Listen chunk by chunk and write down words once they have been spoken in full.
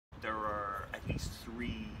there are at least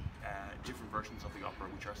three different versions of the opera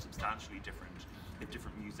which are substantially different. They have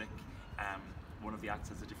different music. One of the acts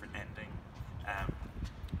has a different ending,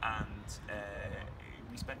 and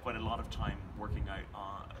we spent quite a lot of time working out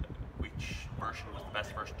on which version was the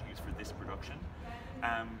best version to use for this production.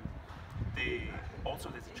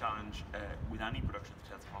 There's a challenge with any production of the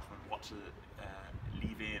Tales of Hoffmann, what to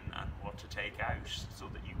leave in and what to take out, so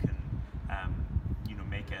that you can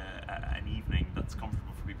make an evening that's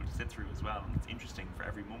comfortable for people to sit through as well, and it's interesting for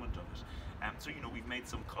every moment of it. So we've made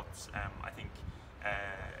some cuts. I think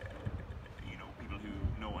people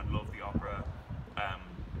who know and love the opera,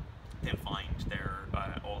 they'll find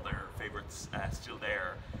all their favourites still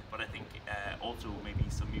there, but I think also maybe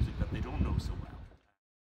some music that they don't know so